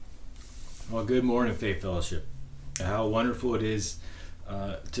Well, good morning, Faith Fellowship. How wonderful it is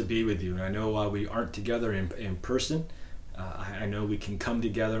to be with you. And I know while we aren't together in person, I know we can come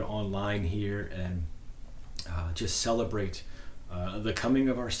together online here and just celebrate the coming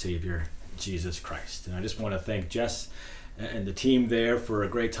of our Savior, Jesus Christ. And I just want to thank Jess and the team there for a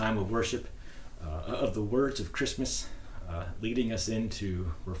great time of worship, of the words of Christmas, leading us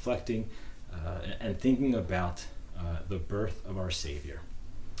into reflecting and thinking about the birth of our Savior.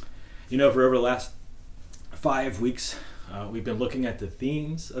 You know, for over the last 5 weeks, we've been looking at the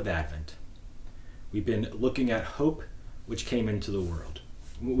themes of Advent. We've been looking at hope, which came into the world.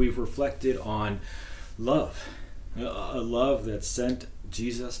 We've reflected on love, a love that sent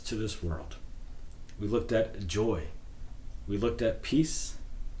Jesus to this world. We looked at joy, we looked at peace,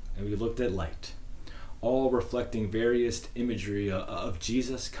 and we looked at light, all reflecting various imagery of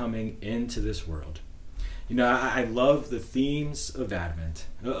Jesus coming into this world. You know, I love the themes of Advent,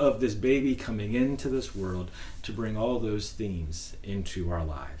 of this baby coming into this world to bring all those themes into our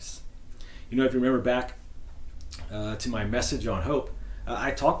lives. You know, if you remember back to my message on hope,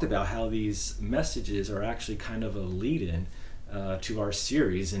 I talked about how these messages are actually kind of a lead-in to our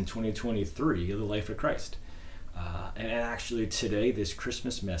series in 2023 of the Life of Christ. And actually today, this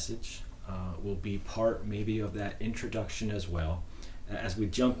Christmas message will be part maybe of that introduction as well, as we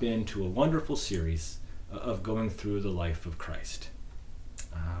jump into a wonderful series of going through the life of Christ.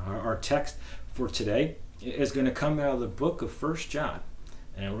 Our text for today is going to come out of the book of 1 John,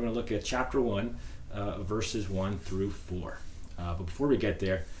 and we're going to look at chapter 1, verses 1 through 4. But before we get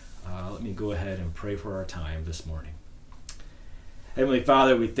there, let me go ahead and pray for our time this morning. Heavenly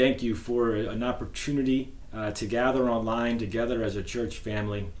Father, we thank you for an opportunity to gather online together as a church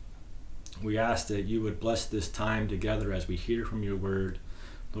family. We ask that you would bless this time together as we hear from your word.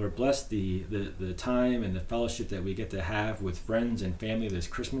 Lord, bless the time and the fellowship that we get to have with friends and family this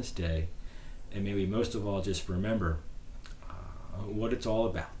Christmas day. And may we most of all just remember what it's all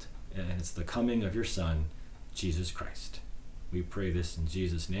about. And it's the coming of your Son, Jesus Christ. We pray this in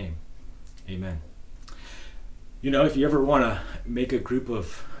Jesus' name. Amen. You know, if you ever want to make a group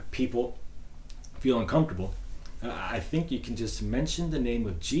of people feel uncomfortable, I think you can just mention the name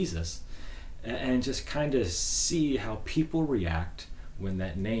of Jesus and just kind of see how people react when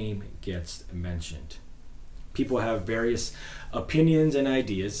that name gets mentioned. People have various opinions and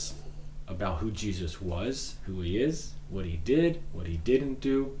ideas about who Jesus was, who he is, what he did, what he didn't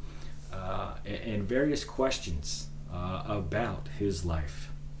do, and various questions about his life.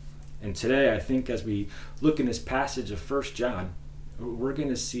 And today, I think as we look in this passage of 1 John, we're going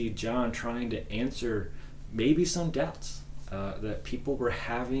to see John trying to answer maybe some doubts that people were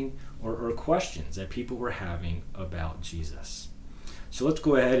having or questions that people were having about Jesus. So let's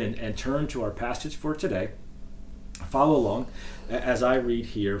go ahead and turn to our passage for today. Follow along as I read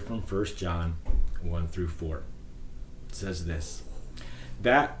here from 1 John 1 through 4. It says this: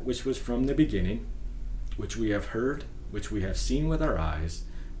 "That which was from the beginning, which we have heard, which we have seen with our eyes,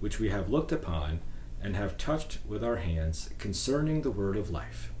 which we have looked upon, and have touched with our hands, concerning the word of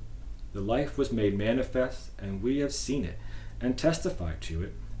life. The life was made manifest, and we have seen it, and testified to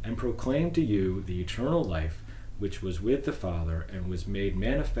it, and proclaimed to you the eternal life, which was with the Father, and was made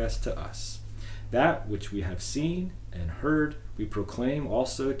manifest to us. That which we have seen and heard we proclaim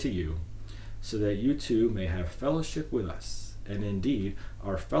also to you, so that you too may have fellowship with us. And indeed,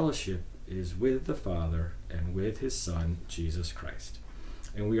 our fellowship is with the Father and with his Son, Jesus Christ.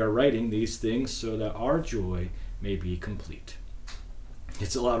 And we are writing these things so that our joy may be complete."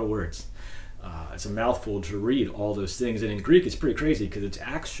 It's a lot of words. It's a mouthful to read all those things. And in Greek, it's pretty crazy because it's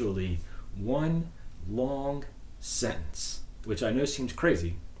actually one long sentence, which I know seems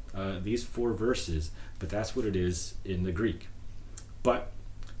crazy, these 4 verses, but that's what it is in the Greek. But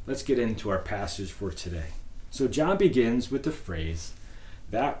let's get into our passage for today. So John begins with the phrase,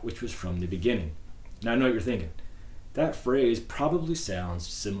 "that which was from the beginning." Now I know what you're thinking. That phrase probably sounds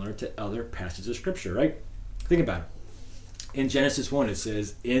similar to other passages of Scripture, right? Think about it. In Genesis 1, it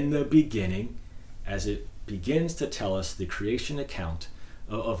says, "in the beginning," as it begins to tell us the creation account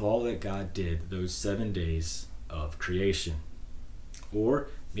of all that God did those 7 days of creation. Or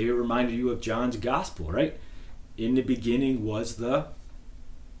maybe it reminded you of John's gospel, right? In the beginning was the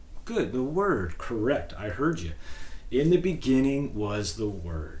Word. Correct, I heard you. In the beginning was the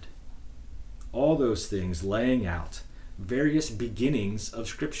Word. All those things laying out various beginnings of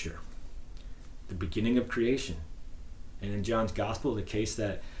Scripture. The beginning of creation. And in John's gospel, the case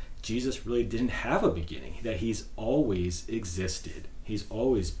that Jesus really didn't have a beginning, that he's always existed. He's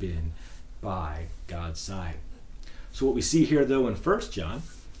always been by God's side. So what we see here, though, in 1 John,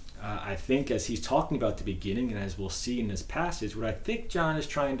 I think as he's talking about the beginning, and as we'll see in this passage, what I think John is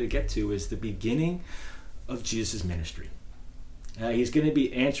trying to get to is the beginning of Jesus' ministry. He's going to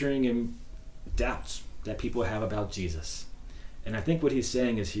be answering in doubts that people have about Jesus. And I think what he's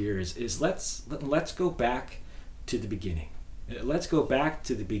saying is let's go back to the beginning. Let's go back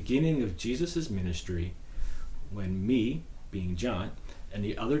to the beginning of Jesus' ministry, when me, being John, and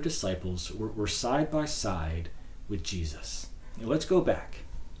the other disciples were side by side with Jesus. And let's go back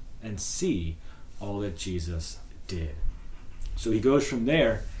and see all that Jesus did. So he goes from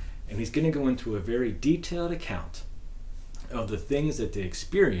there, and he's going to go into a very detailed account of the things that they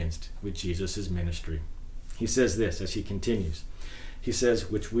experienced with Jesus' ministry. He says this as he continues. He says,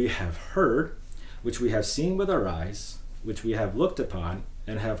 which we have heard, which we have seen with our eyes, which we have looked upon,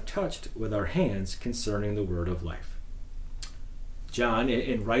 and have touched with our hands concerning the word of life. John,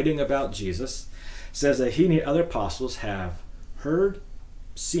 in writing about Jesus, says that he and the other apostles have heard,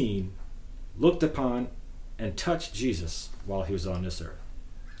 seen, looked upon, and touched Jesus while he was on this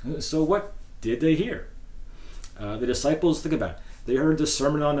earth. So what did they hear? The disciples, think about it. They heard the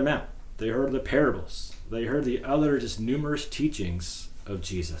Sermon on the Mount. They heard the parables. They heard the other just numerous teachings of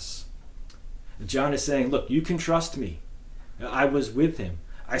Jesus. John is saying, look, you can trust me. I was with him.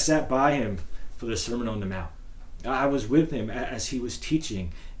 I sat by him for the Sermon on the Mount. I was with him as he was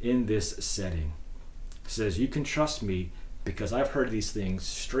teaching in this setting. He says, you can trust me because I've heard these things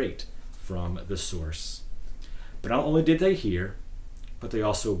straight from the source. But not only did they hear, but they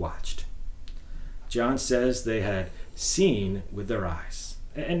also watched. John says they had seen with their eyes,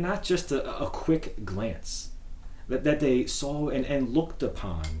 and not just a quick glance, that they saw and looked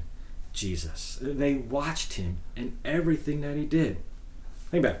upon Jesus. They watched him and everything that he did.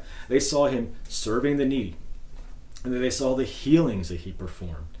 Think about it. They saw him serving the needy, and then they saw the healings that he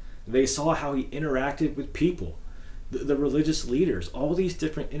performed. They saw how he interacted with people, the religious leaders, all these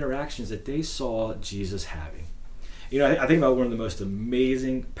different interactions that they saw Jesus having. You know, I think about one of the most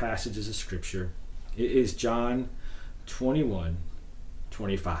amazing passages of Scripture. It is John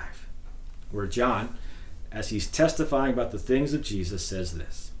 21:25, where John, as he's testifying about the things of Jesus, says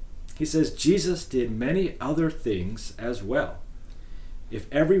this. He says, Jesus did many other things as well.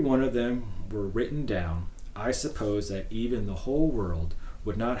 If every one of them were written down, I suppose that even the whole world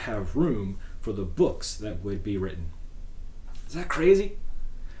would not have room for the books that would be written. Is that crazy?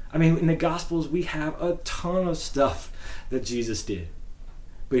 I mean, in the Gospels, we have a ton of stuff that Jesus did.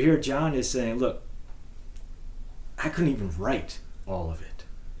 But here John is saying, look, I couldn't even write all of it.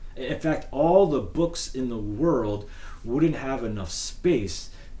 In fact, all the books in the world wouldn't have enough space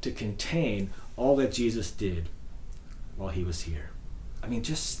to contain all that Jesus did while he was here. I mean,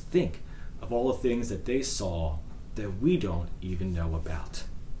 just think of all the things that they saw that we don't even know about.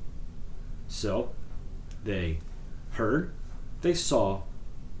 So, they heard, they saw,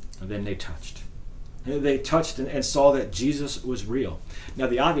 and then they touched. They touched and saw that Jesus was real. Now,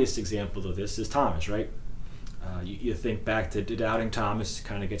 the obvious example of this is Thomas, right? You think back to doubting Thomas,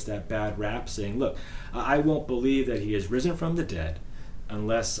 kind of gets that bad rap, saying, look, I won't believe that he has risen from the dead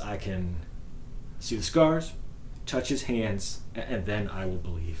unless I can see the scars, touch his hands, and then I will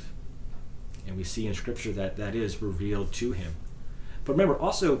believe. And we see in Scripture that that is revealed to him. But remember,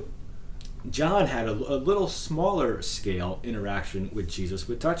 also, John had a little smaller scale interaction with Jesus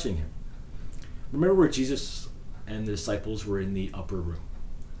with touching him. Remember where Jesus and the disciples were in the upper room.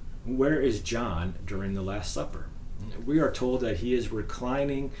 Where is John during the Last Supper? We are told that he is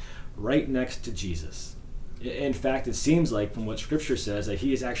reclining right next to Jesus. In fact, it seems like from what Scripture says that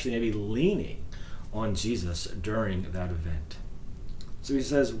he is actually maybe leaning on Jesus during that event. So he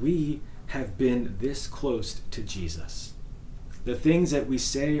says, we have been this close to Jesus. The things that we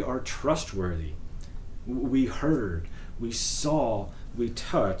say are trustworthy. We heard, we saw, we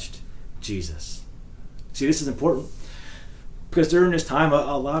touched Jesus. See, this is important because during this time,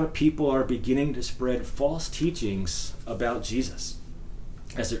 a lot of people are beginning to spread false teachings about Jesus.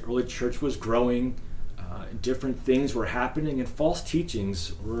 As the early church was growing, different things were happening and false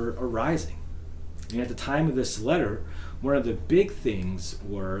teachings were arising. And at the time of this letter, one of the big things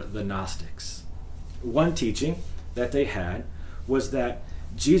were the Gnostics. One teaching that they had was that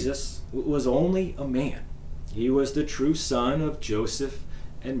Jesus was only a man. He was the true son of Joseph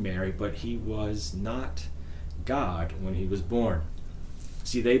and Mary, but he was not God when he was born.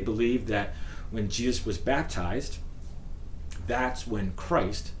 See, they believed that when Jesus was baptized, that's when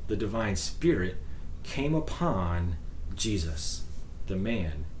Christ, the divine Spirit, came upon Jesus, the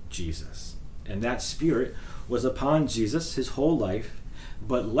man Jesus. And that Spirit was upon Jesus his whole life,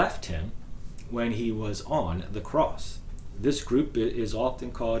 but left him when he was on the cross. This group is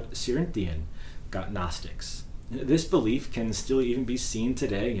often called Cerinthian Gnostics. This belief can still even be seen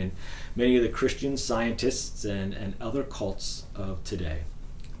today in many of the Christian scientists and other cults of today.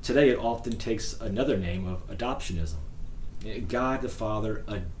 Today it often takes another name of adoptionism. God the Father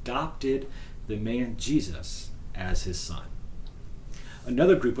adopted the man Jesus as his son.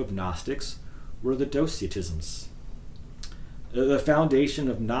 Another group of Gnostics were the Docetisms. The foundation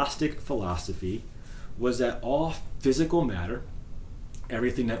of Gnostic philosophy was that all physical matter,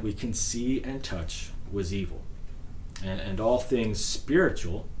 everything that we can see and touch, was evil, and all things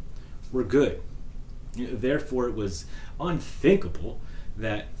spiritual were good. Therefore, it was unthinkable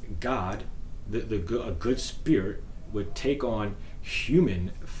that God, a good spirit, would take on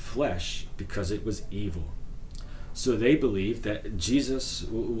human flesh because it was evil. So they believed that Jesus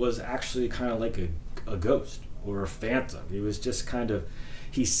was actually kind of like a ghost or a phantom. He was just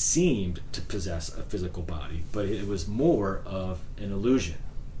he seemed to possess a physical body, but it was more of an illusion.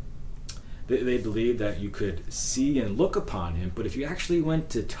 They believed that you could see and look upon him, but if you actually went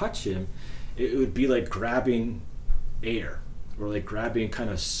to touch him, it would be like grabbing air or like grabbing kind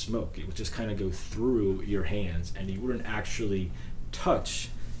of smoke. It would just kind of go through your hands and you wouldn't actually touch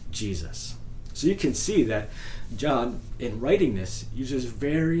Jesus. So you can see that John, in writing this, uses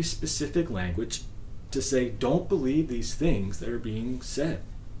very specific language to say, don't believe these things that are being said.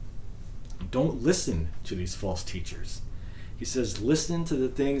 Don't listen to these false teachers. He says, listen to the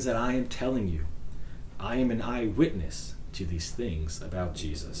things that I am telling you. I am an eyewitness to these things about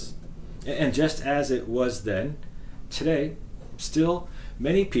Jesus. And just as it was then, today, still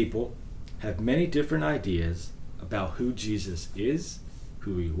many people have many different ideas about who Jesus is,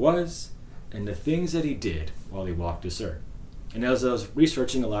 who he was, and the things that he did while he walked this earth. And as I was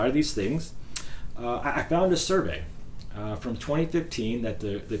researching a lot of these things, I found a survey from 2015 that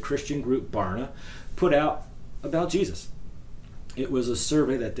the Christian group Barna put out about Jesus. It was a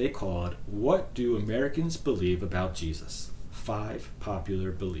survey that they called, What Do Americans Believe About Jesus? 5 Popular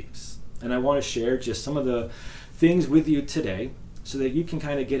Beliefs. And I want to share just some of the things with you today so that you can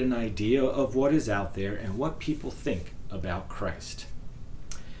kind of get an idea of what is out there and what people think about Christ.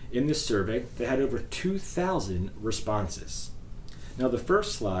 In this survey, they had over 2,000 responses. Now, the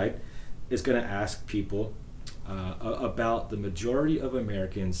first slide is going to ask people about the majority of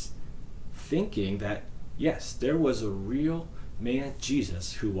Americans thinking that, yes, there was a real man,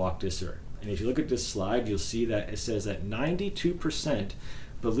 Jesus, who walked this earth. And if you look at this slide, you'll see that it says that 92%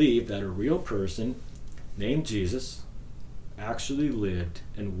 believe that a real person named Jesus actually lived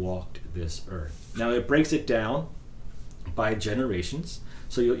and walked this earth. Now, it breaks it down by generations.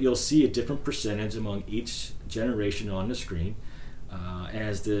 So you'll see a different percentage among each generation on the screen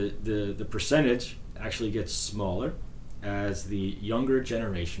as the percentage actually gets smaller as the younger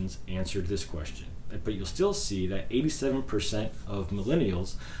generations answered this question. But you'll still see that 87% of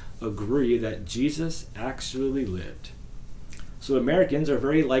millennials agree that Jesus actually lived. So Americans are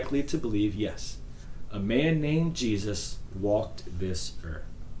very likely to believe, yes, a man named Jesus walked this earth.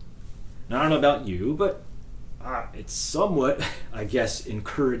 Now, I don't know about you, but it's somewhat, I guess,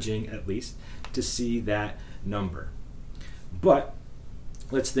 encouraging at least to see that number. But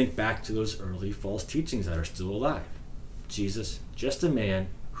let's think back to those early false teachings that are still alive. Jesus, just a man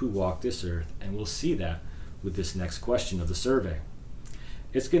who walked this earth, and we'll see that with this next question of the survey.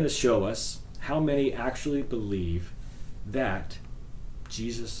 It's going to show us how many actually believe that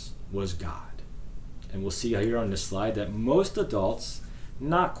Jesus was God. And we'll see here on this slide that most adults,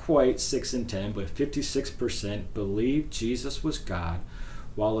 not quite 6 in 10, but 56% believe Jesus was God,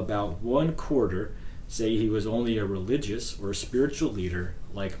 while about 1/4 say he was only a religious or a spiritual leader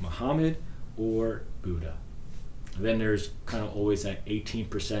like Muhammad or Buddha. And then there's kind of always that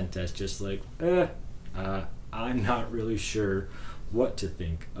 18% that's just like, I'm not really sure what to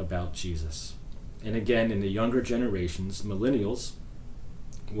think about Jesus. And again, in the younger generations, millennials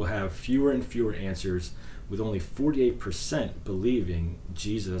will have fewer and fewer answers, with only 48% believing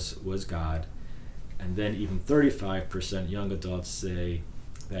Jesus was God, and then even 35% young adults say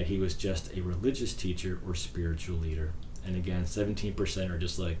that he was just a religious teacher or spiritual leader. And again, 17% are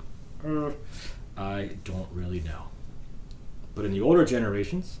just like, I don't really know. But in the older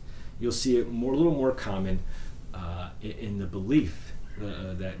generations, you'll see it a little more common in the belief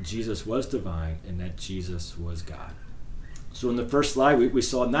that Jesus was divine and that Jesus was God. So in the first slide, we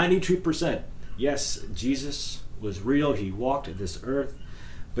saw 92%. Yes, Jesus was real. He walked this earth.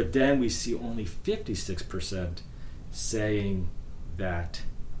 But then we see only 56% saying that,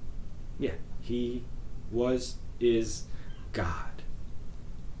 yeah, he is God.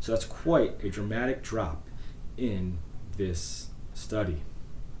 So that's quite a dramatic drop in this study.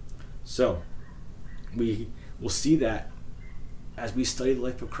 So we will see that as we study the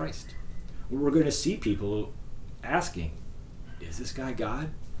life of Christ. We're going to see people asking, is this guy God?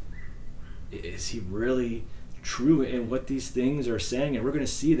 Is he really true in what these things are saying? And we're going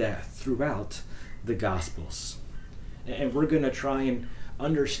to see that throughout the Gospels. And we're going to try and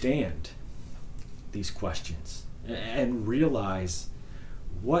understand these questions and realize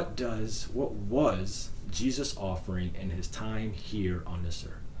what was Jesus offering in his time here on this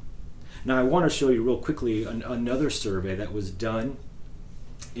earth. Now, I want to show you real quickly another survey that was done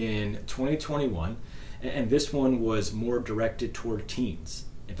in 2021, and this one was more directed toward teens.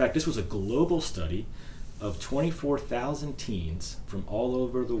 In fact, this was a global study of 24,000 teens from all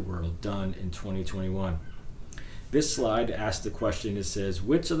over the world done in 2021. This slide asks the question, it says,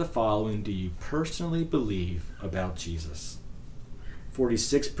 which of the following do you personally believe about Jesus?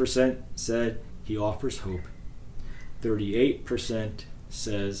 46% said he offers hope. 38%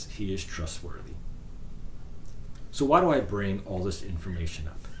 says he is trustworthy. So why do I bring all this information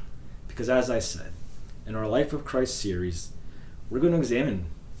up? Because as I said, in our Life of Christ series, we're going to examine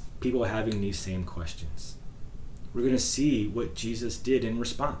people having these same questions. We're going to see what Jesus did in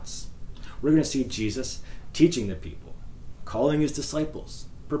response. We're going to see Jesus teaching the people, calling his disciples,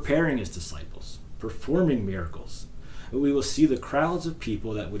 preparing his disciples, performing miracles. We will see the crowds of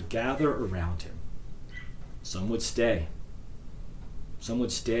people that would gather around him. Some would stay. Some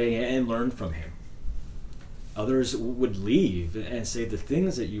would stay and learn from him. Others would leave and say the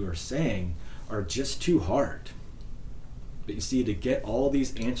things that you are saying are just too hard. But you see, to get all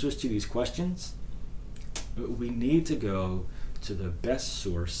these answers to these questions, we need to go to the best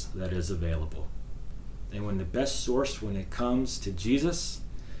source that is available. And when the best source when it comes to Jesus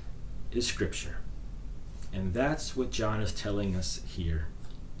is Scripture. And that's what John is telling us here.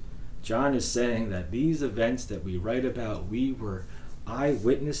 John is saying that these events that we write about, we were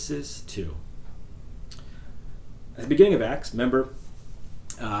eyewitnesses to. At the beginning of Acts, remember,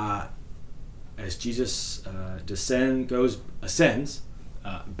 as Jesus ascends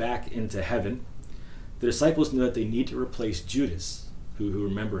back into heaven, the disciples know that they need to replace Judas, who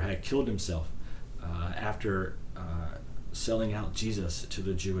remember had killed himself after selling out Jesus to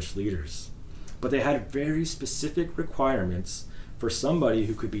the Jewish leaders. But they had very specific requirements for somebody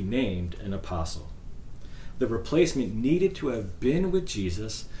who could be named an apostle. The replacement needed to have been with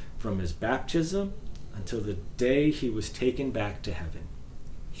Jesus from his baptism until the day he was taken back to heaven.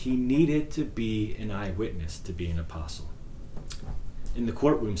 He needed to be an eyewitness to be an apostle. In the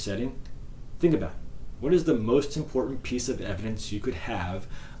courtroom setting, think about it. What is the most important piece of evidence you could have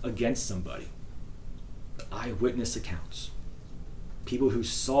against somebody? Eyewitness accounts. People who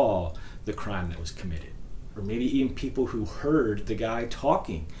saw the crime that was committed, or maybe even people who heard the guy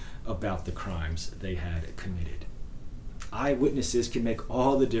talking about the crimes they had committed. Eyewitnesses can make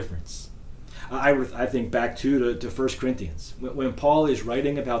all the difference. I think back to 1 Corinthians, when Paul is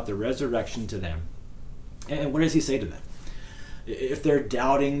writing about the resurrection to them, and what does he say to them? If they're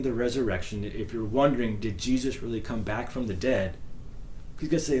doubting the resurrection, if you're wondering, did Jesus really come back from the dead? He's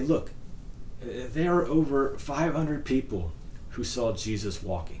going to say, look, there are over 500 people who saw Jesus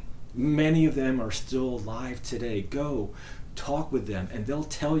walking. Many of them are still alive today. Go talk with them and they'll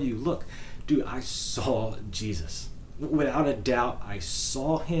tell you, look, dude, I saw Jesus. Without a doubt, I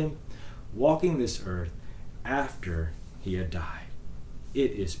saw him walking this earth after he had died.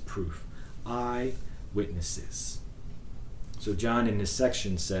 It is proof. Eyewitnesses. So John in this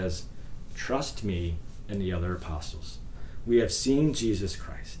section says, trust me and the other apostles. We have seen Jesus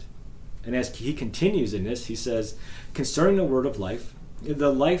Christ. And as he continues in this, he says, concerning the word of life,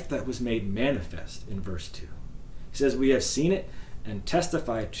 the life that was made manifest in verse 2. He says, we have seen it and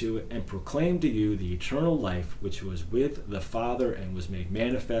testified to it and proclaimed to you the eternal life which was with the Father and was made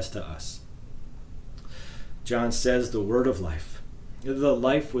manifest to us. John says the word of life. The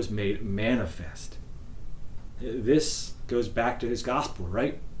life was made manifest. This goes back to his gospel,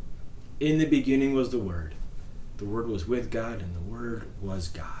 right? In the beginning was the Word. The Word was with God and the Word was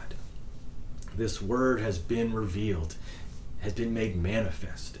God. This Word has been revealed, has been made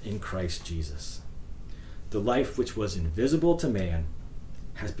manifest in Christ Jesus. The life which was invisible to man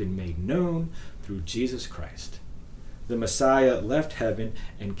has been made known through Jesus Christ. The Messiah left heaven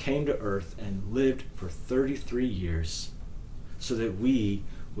and came to earth and lived for 33 years so that we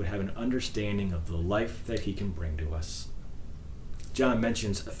would have an understanding of the life that he can bring to us. John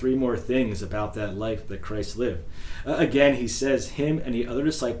mentions 3 more things about that life that Christ lived. Again, he says him and the other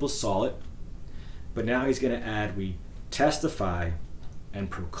disciples saw it, but now he's going to add, we testify and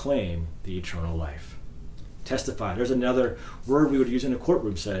proclaim the eternal life. Testify. There's another word we would use in a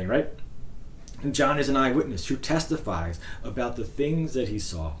courtroom setting, right? And John is an eyewitness who testifies about the things that he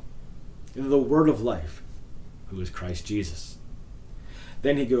saw. The word of life, who is Christ Jesus.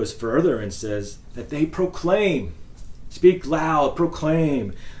 Then he goes further and says that they proclaim, speak loud,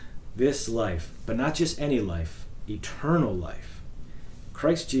 proclaim this life, but not just any life, eternal life.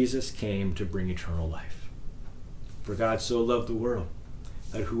 Christ Jesus came to bring eternal life. For God so loved the world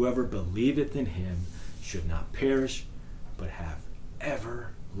that whoever believeth in him should not perish, but have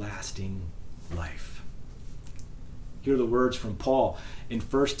everlasting life. Hear the words from Paul in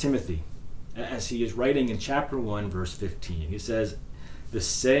 1 Timothy as he is writing in chapter 1, verse 15. He says, "The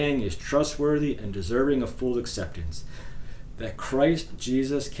saying is trustworthy and deserving of full acceptance, that Christ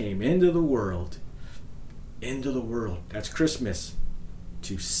Jesus came into the world, that's Christmas,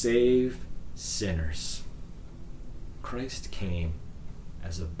 to save sinners." Christ came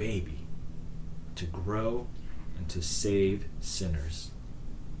as a baby to grow and to save sinners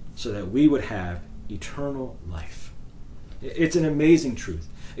so that we would have eternal life. It's an amazing truth.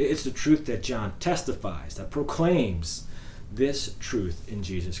 It's the truth that John testifies, that proclaims this truth in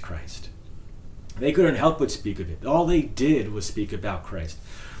Jesus Christ. They couldn't help but speak of it. All they did was speak about Christ.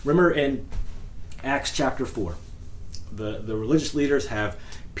 Remember in Acts chapter 4, the religious leaders have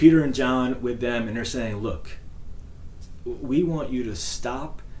Peter and John with them, and they're saying, look, we want you to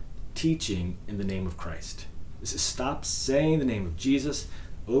stop teaching in the name of Christ. Stop saying the name of Jesus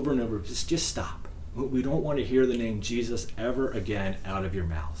over and over. Just stop. We don't want to hear the name Jesus ever again out of your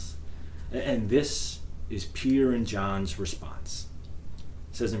mouths. And this is Peter and John's response.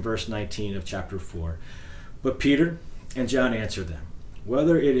 It says in verse 19 of chapter 4, "But Peter and John answered them,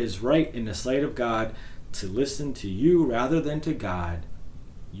 whether it is right in the sight of God to listen to you rather than to God,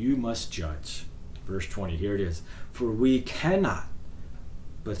 you must judge." Verse 20, here it is. "For we cannot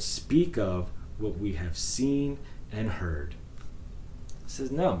but speak of what we have seen and heard." It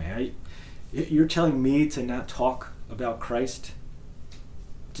says, no, man, you're telling me to not talk about Christ?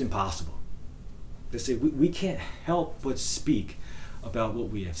 It's impossible. They say, we can't help but speak about what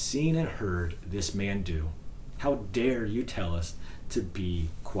we have seen and heard this man do. How dare you tell us to be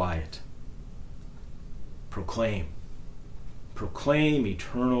quiet? Proclaim. Proclaim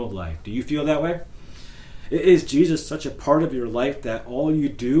eternal life. Do you feel that way? Is Jesus such a part of your life that all you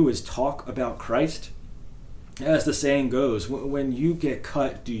do is talk about Christ? As the saying goes, when you get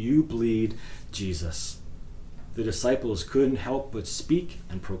cut, do you bleed Jesus? The disciples couldn't help but speak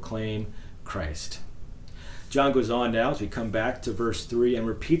and proclaim Christ. John goes on now as we come back to verse 3 and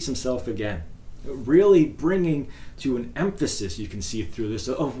repeats himself again, really bringing to an emphasis, you can see through this,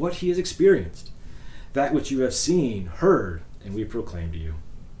 of what he has experienced. That which you have seen, heard, and we proclaim to you.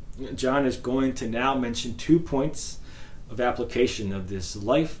 John is going to now mention 2 points of application of this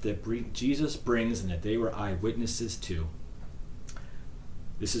life that Jesus brings and that they were eyewitnesses to.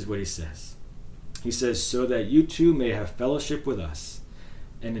 This is what he says. He says, "So that you too may have fellowship with us.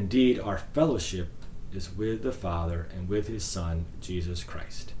 And indeed, our fellowship is with the Father and with his Son, Jesus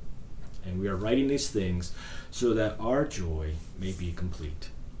Christ. And we are writing these things so that our joy may be complete."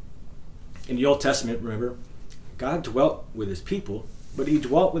 In the Old Testament, remember, God dwelt with his people, but he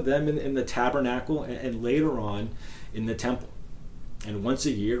dwelt with them in the tabernacle and later on in the temple. And once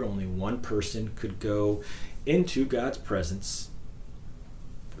a year, only one person could go into God's presence.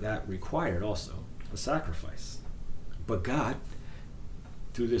 That required also a sacrifice. But God,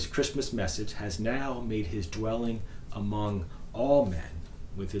 through this Christmas message, has now made his dwelling among all men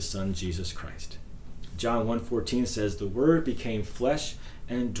with his Son, Jesus Christ. John 1:14 says, "The Word became flesh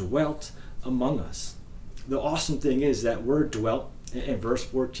and dwelt among us." The awesome thing is that word "dwelt" in verse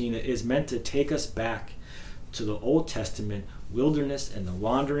 14 is meant to take us back to the Old Testament wilderness and the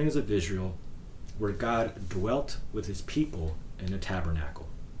wanderings of Israel, where God dwelt with his people in the tabernacle.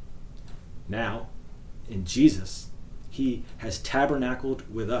 Now, in Jesus, he has tabernacled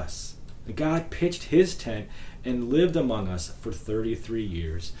with us. God pitched his tent and lived among us for 33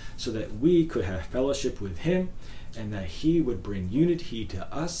 years so that we could have fellowship with him and that he would bring unity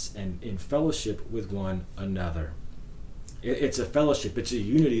to us and in fellowship with one another. It's a fellowship, it's a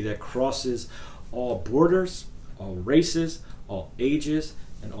unity that crosses all borders, all races, all ages,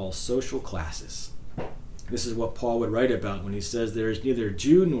 and all social classes. This is what Paul would write about when he says there is neither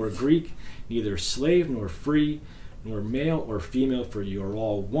Jew nor Greek, neither slave nor free, nor male or female, for you are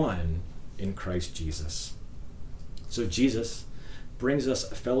all one in Christ Jesus. So Jesus brings us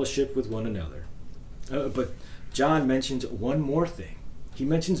a fellowship with one another. But John mentions one more thing. He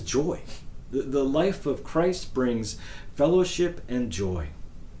mentions joy. The life of Christ brings fellowship and joy.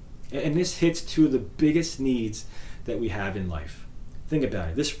 And this hits two of the biggest needs that we have in life. Think about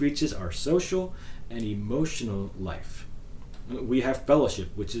it. This reaches our social and emotional life. We have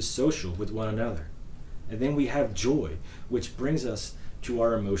fellowship, which is social with one another. And then we have joy, which brings us to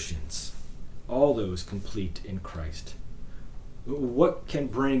our emotions. All those complete in Christ. What can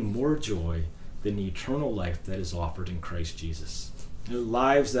bring more joy than the eternal life that is offered in Christ Jesus?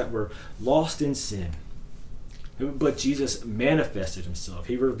 Lives that were lost in sin. But Jesus manifested himself.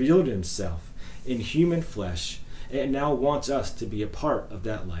 He revealed himself in human flesh and now wants us to be a part of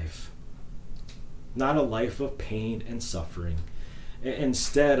that life. Not a life of pain and suffering.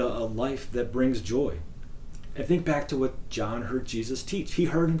 Instead, a life that brings joy. And think back to what John heard Jesus teach. He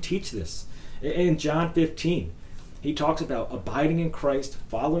heard him teach this. In John 15, he talks about abiding in Christ,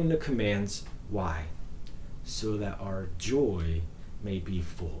 following the commands. Why? So that our joy may be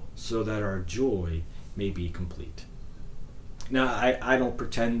full. So that our joy may be complete. Now, I don't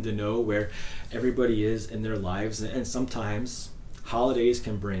pretend to know where everybody is in their lives, and sometimes holidays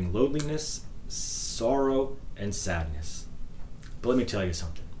can bring loneliness, sorrow, and sadness. But let me tell you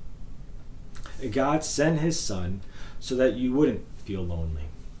something. God sent his Son so that you wouldn't feel lonely,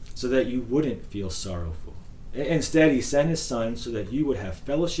 so that you wouldn't feel sorrowful. Instead, he sent his Son so that you would have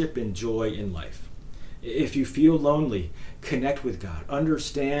fellowship and joy in life. If you feel lonely, connect with God.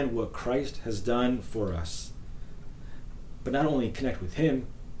 Understand what Christ has done for us. But not only connect with him,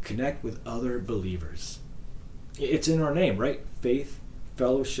 connect with other believers. It's in our name, right? Faith,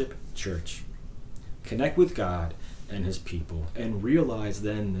 Fellowship, Church. Connect with God and his people and realize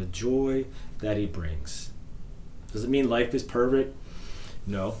then the joy that he brings. Does it mean life is perfect?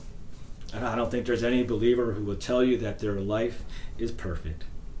 No. I don't think there's any believer who will tell you that their life is perfect.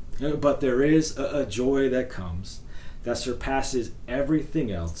 But there is a joy that comes that surpasses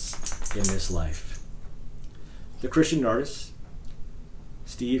everything else in this life. The Christian artist,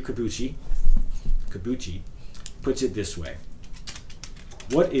 Steve Cabucci, puts it this way.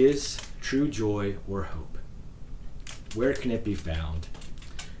 What is true joy or hope? Where can it be found?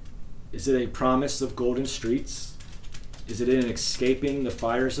 Is it a promise of golden streets? Is it in escaping the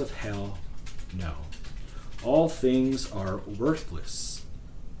fires of hell? No. All things are worthless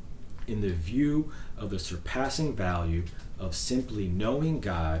in the view of the surpassing value of simply knowing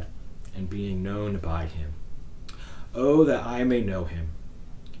God and being known by him. Oh, that I may know him,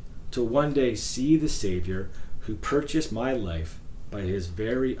 to one day see the Savior who purchased my life by his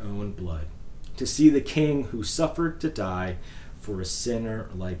very own blood, to see the King who suffered to die for a sinner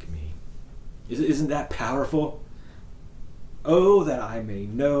like me. Isn't that powerful? Oh, that I may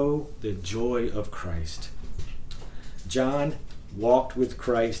know the joy of Christ. John walked with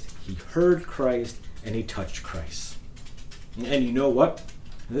Christ, he heard Christ, and he touched Christ. And you know what?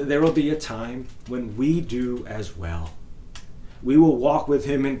 There will be a time when we do as well. We will walk with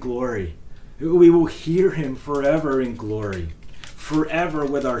him in glory. We will hear him forever in glory, forever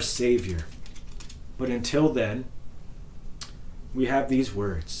with our Savior. But until then, we have these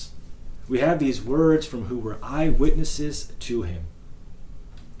words. We have these words from who were eyewitnesses to him.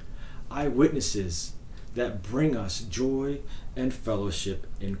 Eyewitnesses that bring us joy and fellowship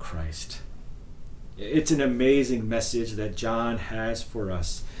in Christ. It's an amazing message that John has for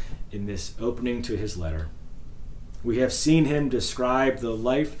us in this opening to his letter. We have seen him describe the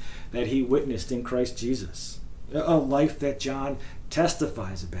life that he witnessed in Christ Jesus, a life that John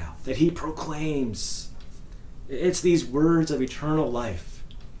testifies about, that he proclaims. It's these words of eternal life.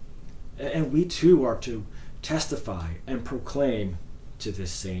 And we too are to testify and proclaim to the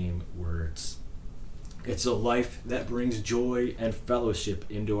same words. It's a life that brings joy and fellowship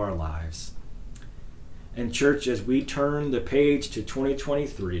into our lives. And church, as we turn the page to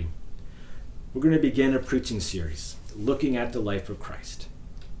 2023, we're going to begin a preaching series looking at the life of Christ.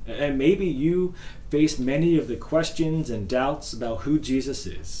 And maybe you face many of the questions and doubts about who Jesus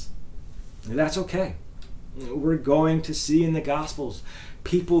is. And that's okay. We're going to see in the Gospels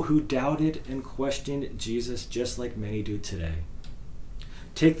people who doubted and questioned Jesus just like many do today.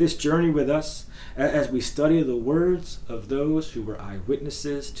 Take this journey with us as we study the words of those who were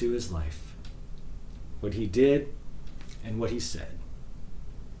eyewitnesses to his life, what he did and what he said,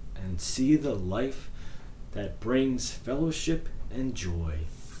 and see the life that brings fellowship and joy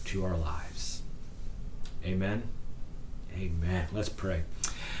to our lives. Amen. Amen. Let's pray.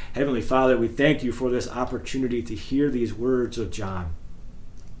 Heavenly Father, we thank you for this opportunity to hear these words of John,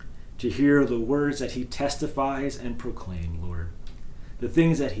 to hear the words that he testifies and proclaims, Lord. The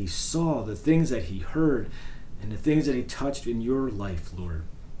things that he saw, the things that he heard, and the things that he touched in your life, Lord.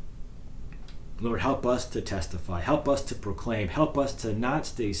 Lord, help us to testify. Help us to proclaim. Help us to not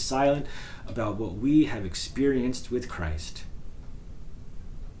stay silent about what we have experienced with Christ.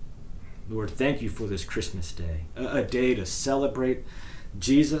 Lord, thank you for this Christmas day, a day to celebrate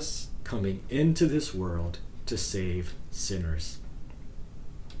Jesus coming into this world to save sinners.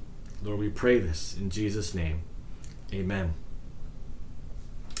 Lord, we pray this in Jesus' name. Amen.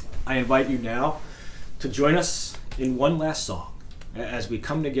 I invite you now to join us in one last song as we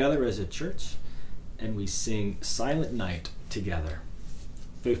come together as a church and we sing Silent Night together.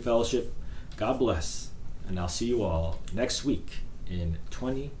 Faith Fellowship, God bless, and I'll see you all next week in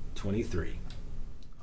 2023.